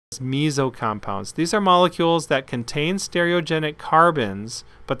meso compounds. These are molecules that contain stereogenic carbons,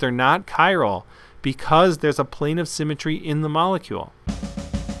 but they're not chiral because there's a plane of symmetry in the molecule.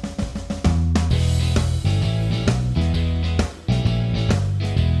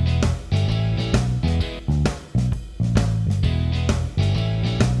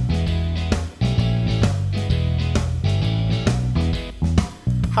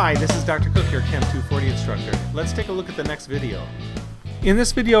 Hi, this is Dr. Cook, your Chem 240 instructor. Let's take a look at the next video. In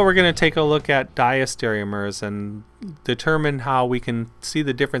this video, we're going to take a look at diastereomers and determine how we can see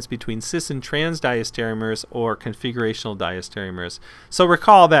the difference between cis and trans diastereomers or configurational diastereomers. So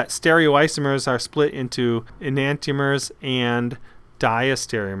recall that stereoisomers are split into enantiomers and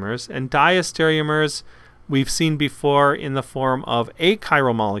diastereomers. And diastereomers we've seen before in the form of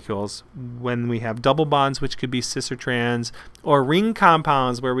achiral molecules when we have double bonds, which could be cis or trans, or ring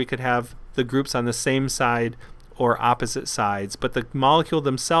compounds where we could have the groups on the same side or opposite sides, but the molecule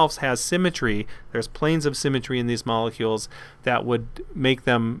themselves has symmetry. There's planes of symmetry in these molecules that would make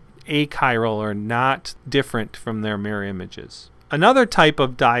them achiral or not different from their mirror images. Another type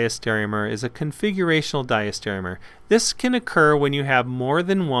of diastereomer is a configurational diastereomer. This can occur when you have more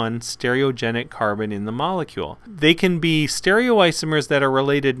than one stereogenic carbon in the molecule. They can be stereoisomers that are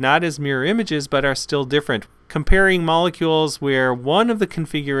related not as mirror images but are still different. Comparing molecules where one of the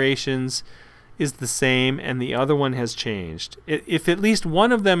configurations is the same and the other one has changed. If at least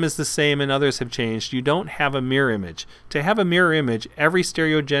one of them is the same and others have changed, you don't have a mirror image. To have a mirror image, every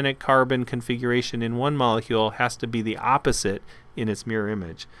stereogenic carbon configuration in one molecule has to be the opposite in its mirror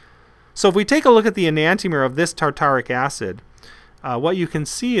image. So if we take a look at the enantiomer of this tartaric acid, what you can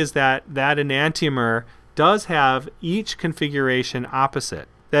see is that that enantiomer does have each configuration opposite.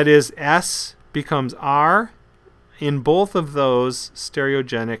 That is, S becomes R in both of those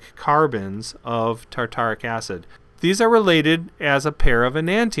stereogenic carbons of tartaric acid. These are related as a pair of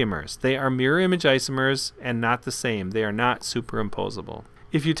enantiomers. They are mirror image isomers and not the same. They are not superimposable.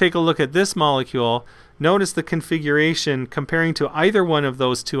 If you take a look at this molecule, notice the configuration comparing to either one of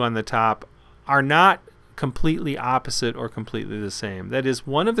those two on the top are not completely opposite or completely the same. That is,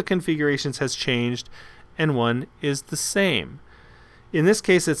 one of the configurations has changed and one is the same. In this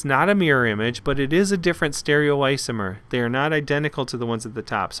case, it's not a mirror image, but it is a different stereoisomer. They are not identical to the ones at the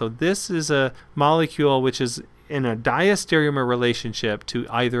top. So this is a molecule which is in a diastereomer relationship to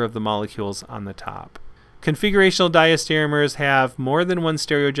either of the molecules on the top. Configurational diastereomers have more than one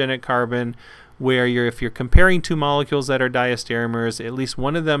stereogenic carbon where if you're comparing two molecules that are diastereomers, at least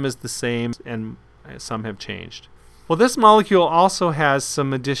one of them is the same and some have changed. Well, this molecule also has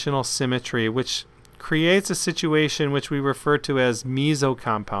some additional symmetry, which creates a situation which we refer to as meso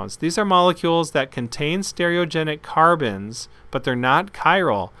compounds. These are molecules that contain stereogenic carbons, but they're not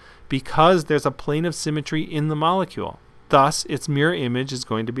chiral because there's a plane of symmetry in the molecule. Thus, its mirror image is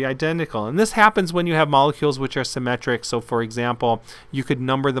going to be identical. And this happens when you have molecules which are symmetric. So for example, you could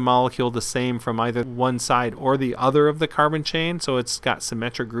number the molecule the same from either one side or the other of the carbon chain. So it's got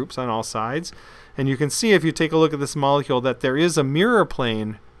symmetric groups on all sides. And you can see if you take a look at this molecule that there is a mirror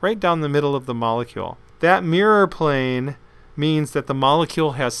plane right down the middle of the molecule. That mirror plane means that the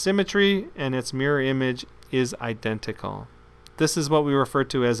molecule has symmetry and its mirror image is identical. This is what we refer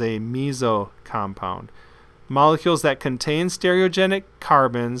to as a meso compound. Molecules that contain stereogenic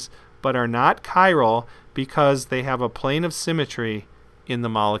carbons but are not chiral because they have a plane of symmetry in the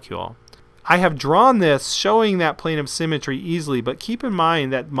molecule. I have drawn this showing that plane of symmetry easily, but keep in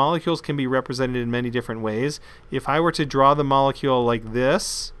mind that molecules can be represented in many different ways. If I were to draw the molecule like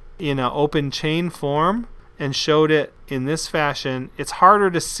this in an open chain form and showed it in this fashion, it's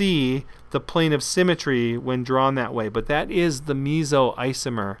harder to see the plane of symmetry when drawn that way, but that is the meso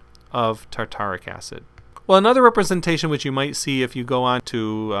isomer of tartaric acid. Well, another representation which you might see if you go on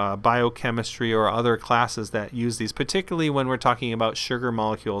to biochemistry or other classes that use these, particularly when we're talking about sugar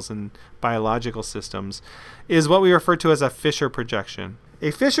molecules in biological systems, is what we refer to as a Fischer projection.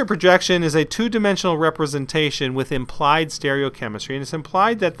 A Fischer projection is a two-dimensional representation with implied stereochemistry, and it's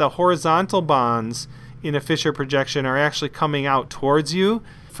implied that the horizontal bonds in a Fischer projection are actually coming out towards you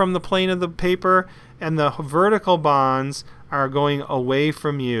from the plane of the paper, and the vertical bonds are going away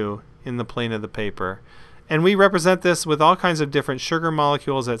from you in the plane of the paper. And we represent this with all kinds of different sugar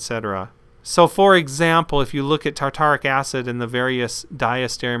molecules, etc. So for example, if you look at tartaric acid and the various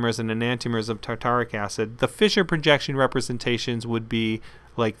diastereomers and enantiomers of tartaric acid, the Fischer projection representations would be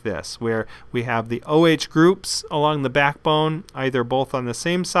like this, where we have the OH groups along the backbone, either both on the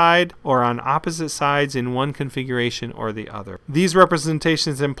same side or on opposite sides in one configuration or the other. These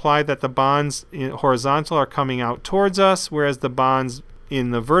representations imply that the bonds in horizontal are coming out towards us, whereas the bonds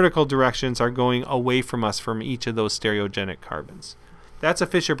in the vertical directions are going away from us from each of those stereogenic carbons. That's a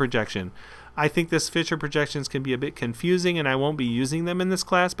Fisher projection. I think this Fisher projections can be a bit confusing, and I won't be using them in this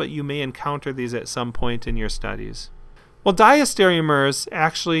class, but you may encounter these at some point in your studies. Well, diastereomers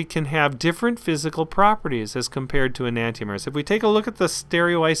actually can have different physical properties as compared to enantiomers. If we take a look at the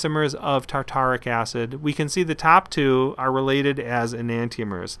stereoisomers of tartaric acid, we can see the top two are related as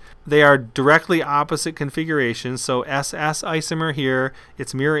enantiomers. They are directly opposite configurations, so SS isomer here,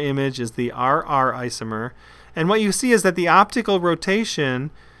 its mirror image is the RR isomer. And what you see is that the optical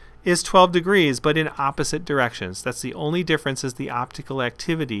rotation is 12 degrees, but in opposite directions. That's the only difference, is the optical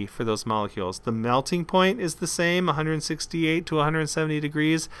activity for those molecules. The melting point is the same, 168 to 170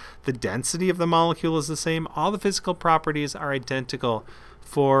 degrees. The density of the molecule is the same. All the physical properties are identical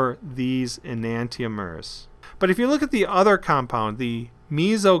for these enantiomers. But if you look at the other compound, the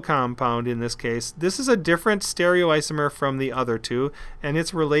Meso compound in this case, this is a different stereoisomer from the other two, and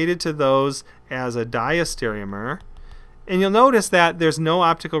it's related to those as a diastereomer. And you'll notice that there's no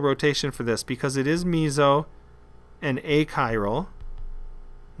optical rotation for this because it is meso and achiral.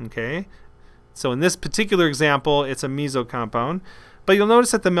 Okay, so in this particular example, it's a meso compound. But you'll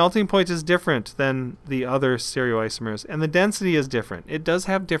notice that the melting point is different than the other stereoisomers, and the density is different. It does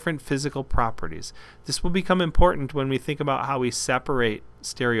have different physical properties. This will become important when we think about how we separate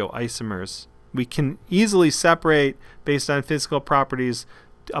stereoisomers. We can easily separate, based on physical properties,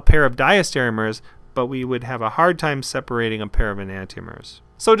 a pair of diastereomers, but we would have a hard time separating a pair of enantiomers.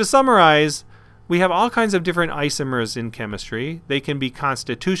 So to summarize, we have all kinds of different isomers in chemistry. They can be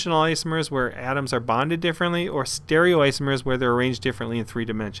constitutional isomers where atoms are bonded differently, or stereoisomers where they're arranged differently in 3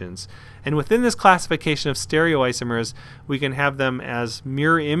 dimensions. And within this classification of stereoisomers, we can have them as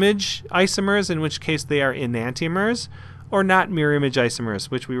mirror image isomers, in which case they are enantiomers, or not mirror image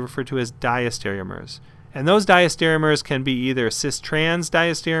isomers, which we refer to as diastereomers. And those diastereomers can be either cis-trans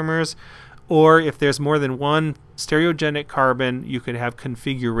diastereomers, or if there's more than one stereogenic carbon, you could have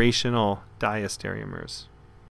configurational diastereomers.